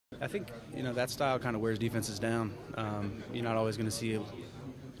I think that style kind of wears defenses down. You're not always going to see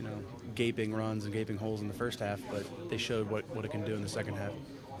gaping runs and gaping holes in the first half, but they showed what it can do in the second half.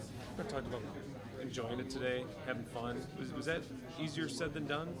 I talked about enjoying it today, having fun. Was that easier said than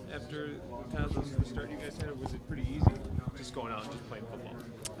done after kind of the start you guys had, or was it pretty easy just going out and just playing football?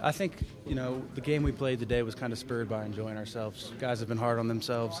 I think, the game we played today was kind of spurred by enjoying ourselves. Guys have been hard on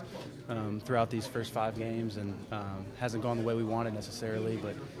themselves throughout these first 5 games, and hasn't gone the way we wanted necessarily,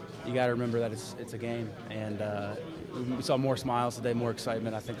 but you got to remember that it's a game, and we saw more smiles today, more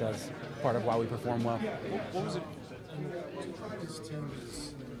excitement. I think that's part of why we perform well. What was it? This team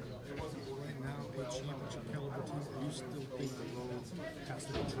is right now a championship caliber team. Are you still think the road has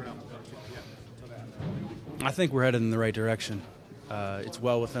to be traveled to get to that? I think we're headed in the right direction. It's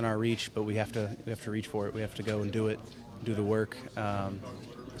well within our reach, but we have to reach for it. We have to go and do it, do the work.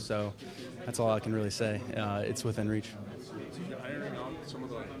 So that's all I can really say. It's within reach. So you're ironing out some of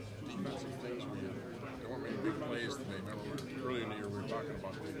the defensive things where there weren't many big plays today. Remember earlier in the year we were talking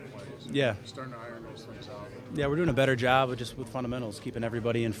about big plays. Yeah. You're starting to iron those things out. Yeah, we're doing a better job with fundamentals, keeping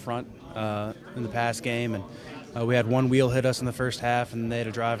everybody in front in the pass game. And we had one wheel hit us in the first half, and they had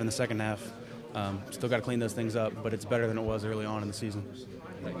a drive in the second half. Still got to clean those things up, but it's better than it was early on in the season.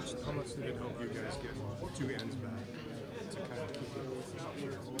 How much did it help you guys get 2 ends back to kind of keep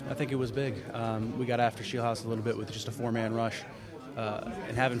it? I think it was big. We got after Shieldhouse a little bit with just a 4-man rush,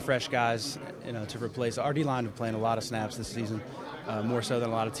 and having fresh guys, to replace our D-line have playing a lot of snaps this season, more so than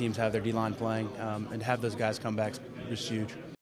a lot of teams have their D-line playing, and have those guys come back is huge.